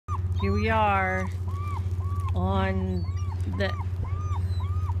Here we are on the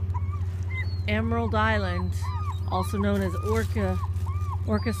Emerald Island, also known as Orcas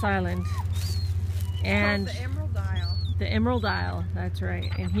Island. And the Emerald Isle. The Emerald Isle, that's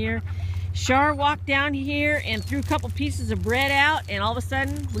right. And here, Shar walked down here and threw a couple pieces of bread out, and all of a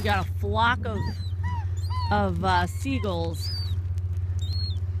sudden we got a flock of seagulls.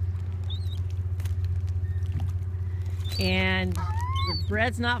 And the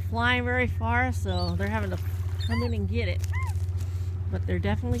bread's not flying very far, so they're having to come in and get it. But they're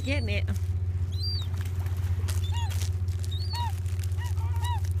definitely getting it.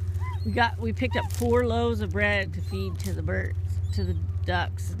 We picked up 4 loaves of bread to feed to the birds, to the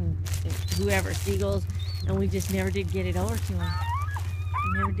ducks and whoever, seagulls, and we just never did get it over to them.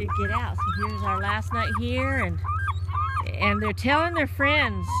 We never did get out. So here's our last night here, and they're telling their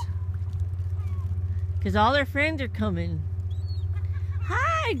friends, because all their friends are coming.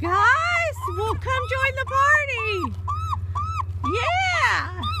 Hi guys, well come join the party.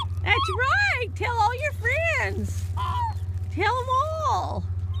 Yeah, that's right. Tell all your friends. Tell them all.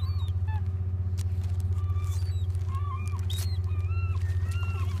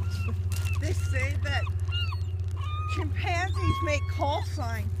 They say that chimpanzees make call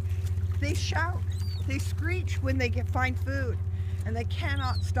sign. They shout, they screech when they find food, and they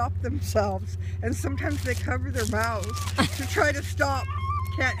cannot stop themselves. And sometimes they cover their mouths to try to stop.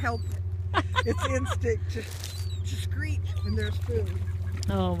 Can't help it. It's instinct to screech when there's food.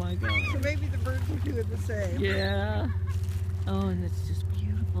 Oh my God. So maybe the birds are doing the same. Yeah. Oh, and it's just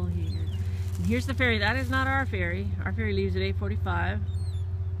beautiful here. And here's the ferry. That is not our ferry. Our ferry leaves at 8:45.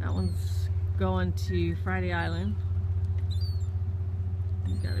 That one's going to Friday Island.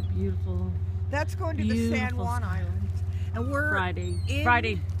 We've got a beautiful. That's going to the San Juan Islands, and we're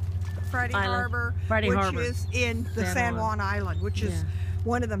Friday Harbor, which is in the San Juan Island, which is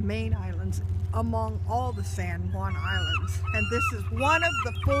one of the main islands among all the San Juan Islands, and this is one of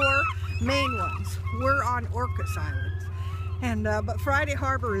the 4 main ones. We're on Orcas Island, and but Friday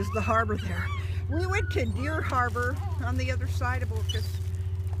Harbor is the harbor there. We went to Deer Harbor on the other side of Orcas,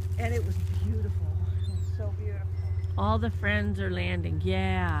 and it was beautiful. It was so beautiful. All the friends are landing.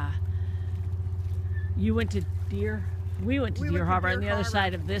 Yeah. You went to Deer. We went to Deer Harbor on the other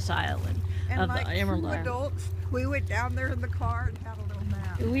side of this island, and of like the Emerald 2 Island. adults, we went down there in the car and had a little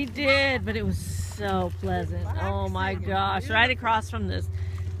nap. We did, but it was so pleasant. Oh my gosh. Right across from this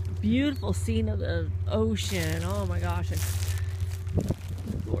beautiful scene of the ocean. Oh my gosh. It's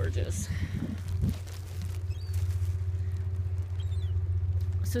gorgeous.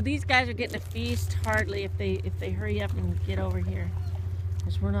 So these guys are getting a feast hardly if they hurry up and get over here,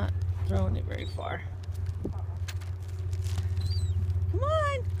 because we're not throwing it very far. Come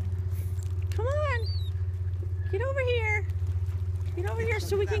on, come on, get over here. Get over here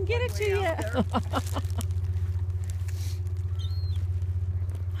so we can get it to you.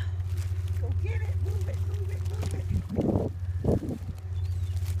 Go get it, move it, move it, move it.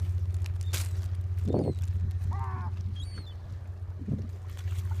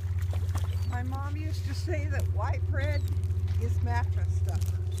 My mom used to say that white bread is mattress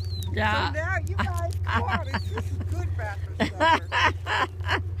stuffer. Yeah. So now you guys, come on, this is good mattress stuffer.